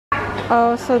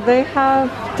Oh, so they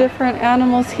have different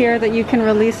animals here that you can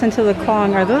release into the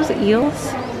Klong. Are those eels?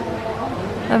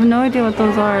 I have no idea what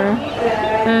those are.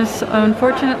 There's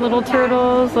unfortunate little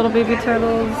turtles, little baby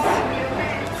turtles,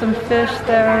 some fish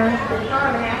there.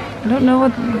 I don't know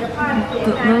what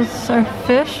those are,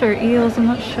 fish or eels, I'm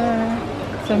not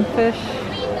sure. Some fish.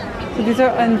 So these are,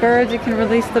 and birds, you can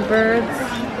release the birds.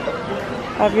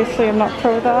 Obviously I'm not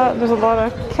pro that. There's a lot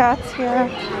of cats here.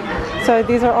 So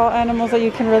these are all animals that you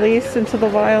can release into the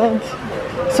wild,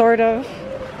 sort of.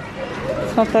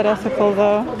 It's not that ethical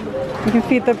though. You can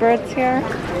feed the birds here.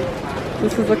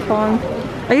 This is the Klong.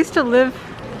 I used to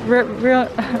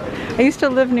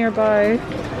live nearby.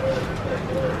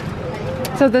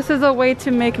 So this is a way to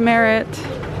make merit.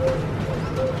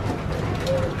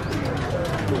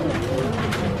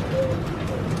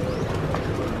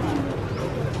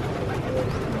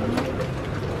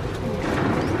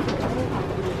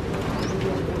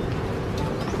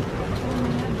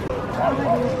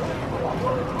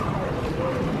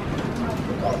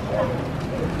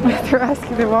 They're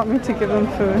asking, they want me to give them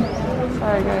food.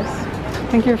 Sorry guys. I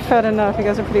think you're fed enough. You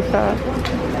guys are pretty fat.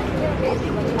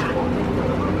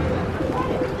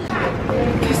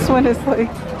 This one is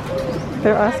like,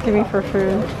 they're asking me for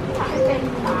food.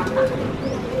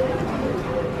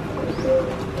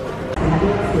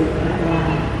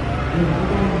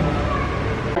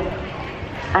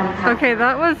 Okay,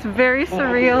 that was very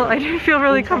surreal. I didn't feel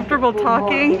really comfortable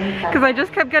talking because I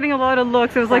just kept getting a lot of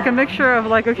looks. It was like a mixture of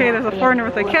like, okay, there's a foreigner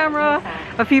with a camera.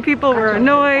 A few people were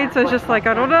annoyed, so it's just like,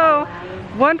 I don't know.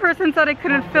 One person said I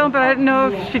couldn't film, but I didn't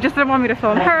know if she just didn't want me to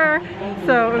film her.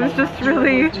 So it was just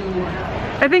really,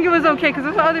 I think it was okay because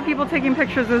there's other people taking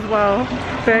pictures as well.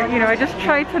 But you know, I just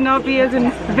tried to not be as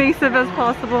invasive as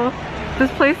possible.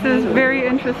 This place is very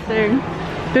interesting.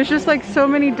 There's just like so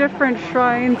many different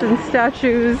shrines and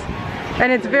statues,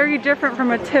 and it's very different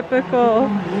from a typical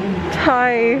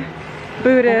Thai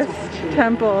Buddhist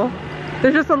temple.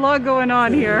 There's just a lot going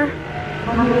on here.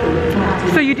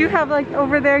 So you do have like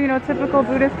over there, you know, typical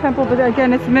Buddhist temple, but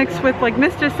again, it's mixed with like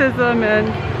mysticism and,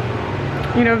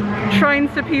 you know,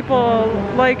 shrines to people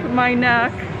like my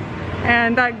neck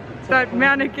and that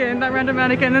mannequin, that random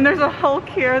mannequin. And then there's a Hulk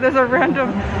here. There's a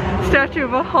random statue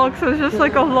of a Hulk. So it's just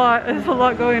like a lot. There's a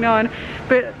lot going on.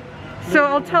 But so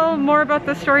I'll tell more about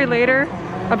the story later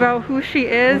about who she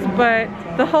is. But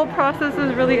the whole process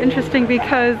is really interesting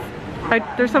because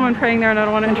there's someone praying there and I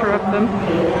don't want to interrupt them.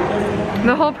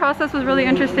 The whole process was really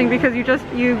interesting because you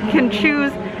can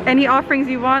choose any offerings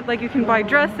you want. Like you can buy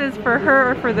dresses for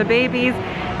her or for the babies,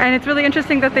 and it's really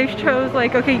interesting that they chose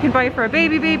like, okay, you can buy it for a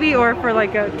baby or for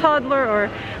like a toddler or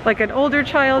like an older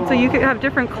child, so you can have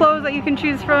different clothes that you can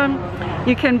choose from.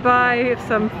 You can buy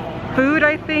some food,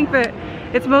 I think, but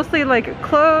it's mostly like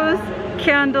clothes,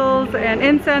 candles, and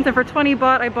incense. And for 20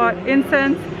 baht I bought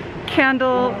incense, a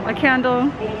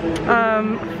candle,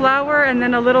 flour, and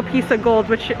then a little piece of gold,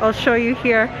 which I'll show you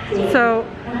here. So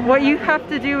what you have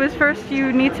to do is first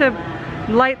you need to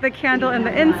light the candle and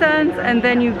the incense, and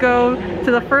then you go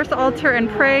to the first altar and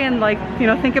pray and like, you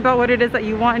know, think about what it is that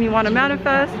you want and you want to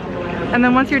manifest. And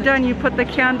then once you're done, you put the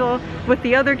candle with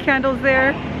the other candles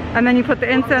there, and then you put the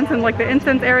incense in like the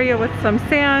incense area with some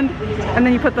sand, and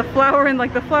then you put the flower in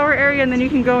like the flower area, and then you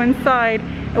can go inside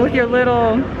with your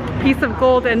little piece of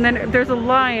gold. And then there's a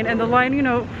line, and the line, you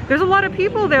know, there's a lot of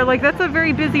people there. Like that's a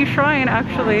very busy shrine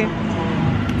actually.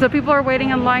 So people are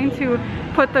waiting in line to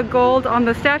put the gold on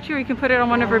the statue, or you can put it on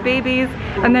one of her babies,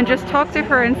 and then just talk to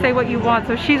her and say what you want.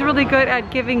 So she's really good at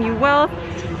giving you wealth,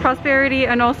 prosperity,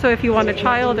 and also if you want a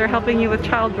child or helping you with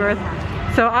childbirth.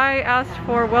 So I asked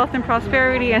for wealth and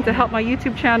prosperity and to help my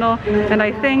YouTube channel, and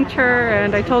I thanked her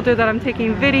and I told her that I'm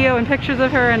taking video and pictures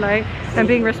of her and I am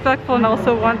being respectful and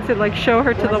also want to like show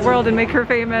her to the world and make her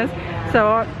famous. So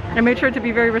I made sure to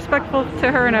be very respectful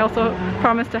to her, and I also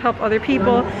promised to help other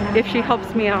people if she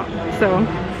helps me out. So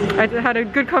I had a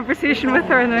good conversation with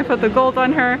her, and then I put the gold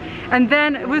on her. And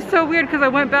then it was so weird because I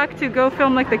went back to go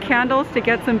film like the candles to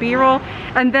get some b-roll,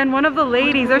 and then one of the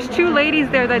ladies, there's two ladies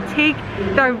there that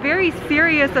are very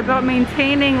serious about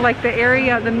maintaining like the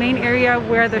area, the main area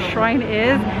where the shrine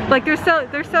is. Like there's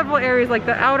several areas, like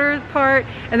the outer part,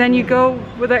 and then you go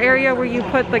with the area where you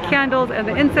put the candles and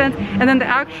the incense, and then the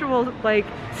actual like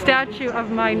statue of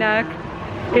my neck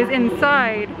is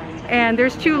inside. And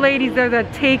there's two ladies there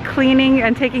that take cleaning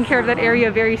and taking care of that area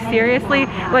very seriously.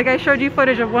 Like I showed you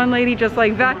footage of one lady just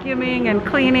like vacuuming and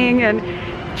cleaning, and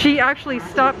she actually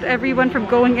stopped everyone from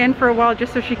going in for a while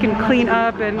just so she can clean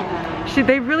up, and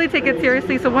they really take it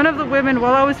seriously. So one of the women,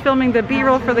 while I was filming the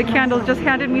b-roll for the candles, just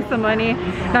handed me some money,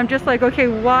 and I'm just like, okay,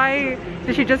 why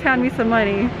did she just hand me some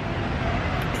money?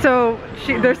 So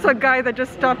there's a guy that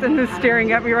just stopped and is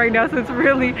staring at me right now, so it's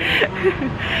really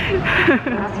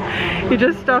he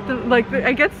just stopped and, like,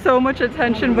 I get so much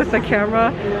attention with the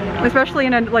camera, especially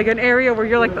in like an area where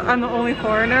you're like, I'm the only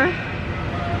foreigner.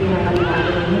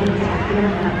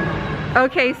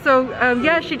 Okay, so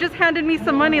yeah, she just handed me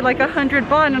some money, like 100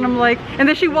 baht, and I'm like, and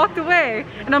then she walked away,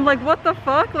 and I'm like, what the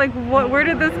fuck? Like, where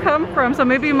did this come from? So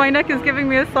maybe my neck is giving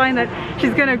me a sign that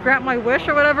she's gonna grant my wish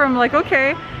or whatever. I'm like,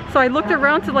 okay. So I looked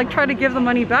around to like try to give the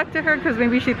money back to her because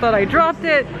maybe she thought I dropped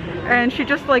it, and she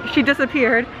just like, she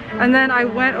disappeared. And then I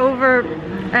went over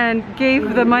and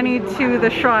gave the money to the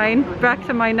shrine back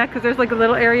to my neck, because there's like a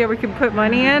little area where you can put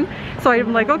money in. So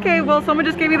I'm like, okay, well, someone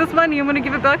just gave me this money, I'm gonna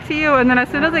give it back to you. And then as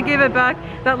soon as I gave it back,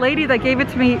 that lady that gave it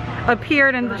to me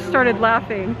appeared and started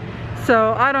laughing.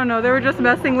 So I don't know, they were just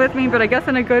messing with me, but I guess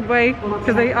in a good way,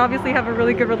 because they obviously have a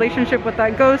really good relationship with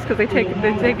that ghost, because they've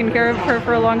taken care of her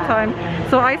for a long time.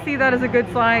 So I see that as a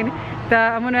good sign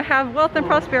that I'm gonna have wealth and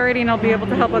prosperity, and I'll be able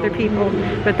to help other people.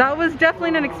 But that was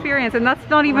definitely an experience, and that's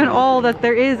not even all that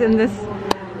there is in this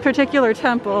particular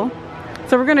temple.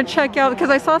 So we're gonna check out,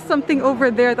 because I saw something over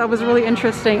there that was really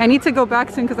interesting. I need to go back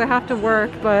soon because I have to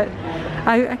work, but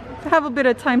I have a bit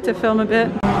of time to film a bit.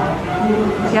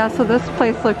 Yeah, so this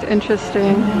place looked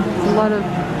interesting. There's a lot of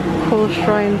cool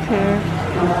shrines here.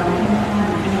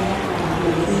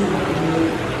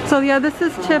 So yeah, this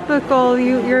is typical.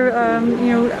 You're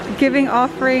you know, giving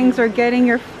offerings or getting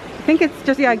your, I think it's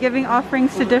just, yeah, giving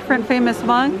offerings to different famous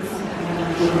monks.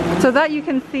 So that you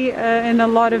can see in a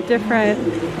lot of different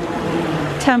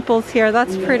temples here.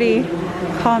 That's pretty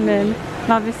common.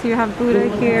 And obviously you have Buddha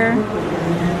here.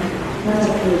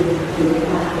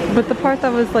 But the part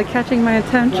that was like catching my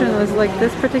attention was like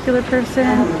this particular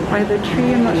person by the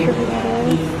tree. I'm not sure who that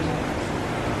is.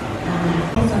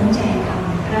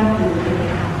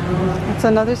 It's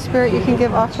another spirit you can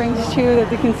give offerings to.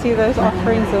 That you can see there's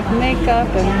offerings of makeup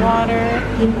and water.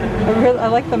 I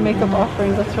like the makeup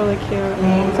offerings. That's really cute.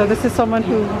 So this is someone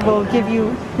who will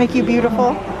make you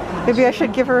beautiful. Maybe I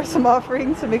should give her some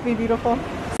offerings to make me beautiful.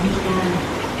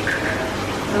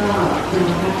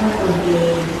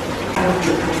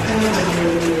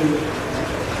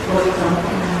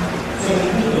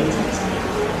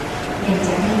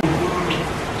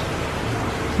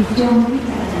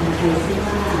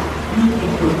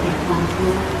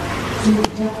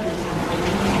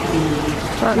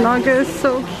 That Nāga is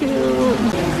so cute.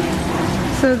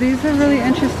 So these are really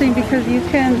interesting because you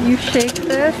shake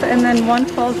this and then one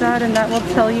falls out and that will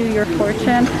tell you your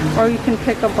fortune, or you can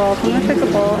pick a ball. So I'm gonna pick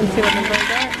a ball and see what number I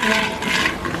get.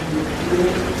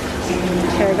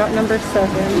 Okay, I got number 7.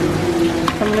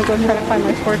 So I'm gonna go try to find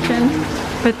my fortune.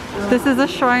 But this is a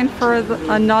shrine for a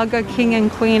Nāga king and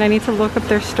queen. I need to look up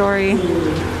their story.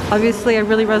 Obviously I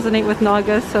really resonate with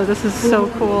Nāgas, so this is so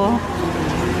cool.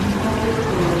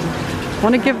 I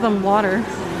want to give them water.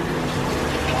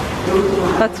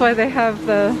 That's why they have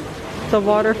the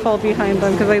waterfall behind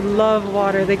them, because they love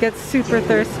water. They get super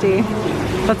thirsty.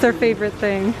 That's their favorite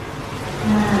thing.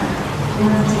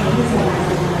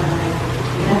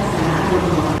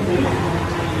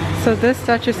 So this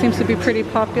statue seems to be pretty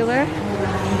popular.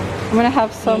 I'm gonna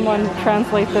have someone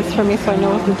translate this for me so I know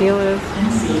what the deal is.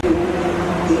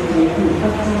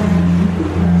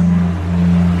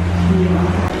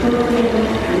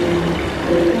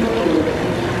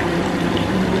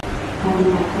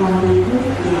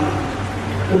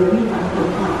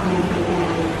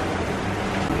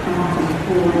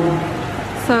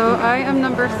 So I am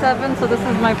number 7, so this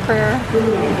is my prayer.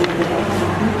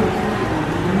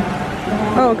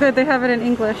 Oh good, they have it in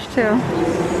English too.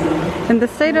 In the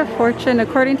state of fortune,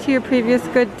 according to your previous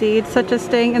good deeds, such as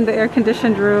staying in the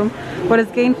air-conditioned room, what is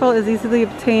gainful is easily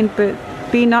obtained, but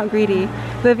be not greedy.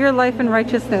 Live your life in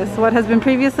righteousness. What has been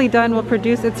previously done will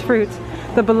produce its fruits.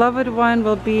 The beloved one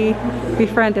will be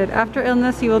befriended. After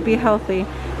illness, you will be healthy.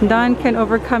 None can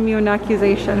overcome you in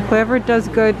accusation. Whoever does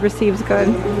good receives good.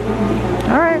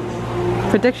 Alright.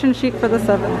 Prediction sheet for the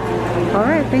 7th.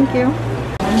 Alright, thank you.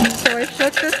 So I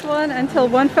shook this one until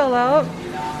one fell out.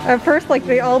 At first, like,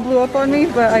 they all blew up on me,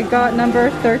 but I got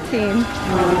number 13.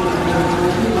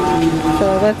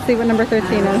 So let's see what number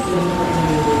 13 is.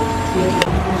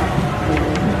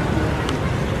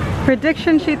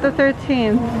 Prediction sheet the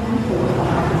 13th.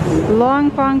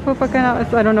 Long Pang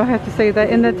Pupakana, I don't know how to say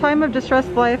that. In the time of distressed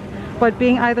life, what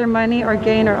being either money or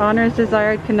gain or honor is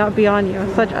desired cannot be on you,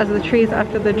 such as the trees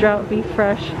after the drought be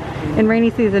fresh in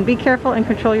rainy season. Be careful and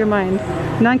control your mind.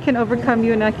 None can overcome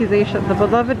you in accusation. The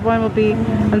beloved one will be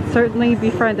uncertainly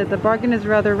befriended. The bargain is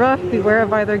rather rough. Beware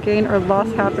of either gain or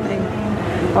loss happening.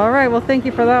 Alright, well thank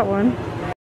you for that one.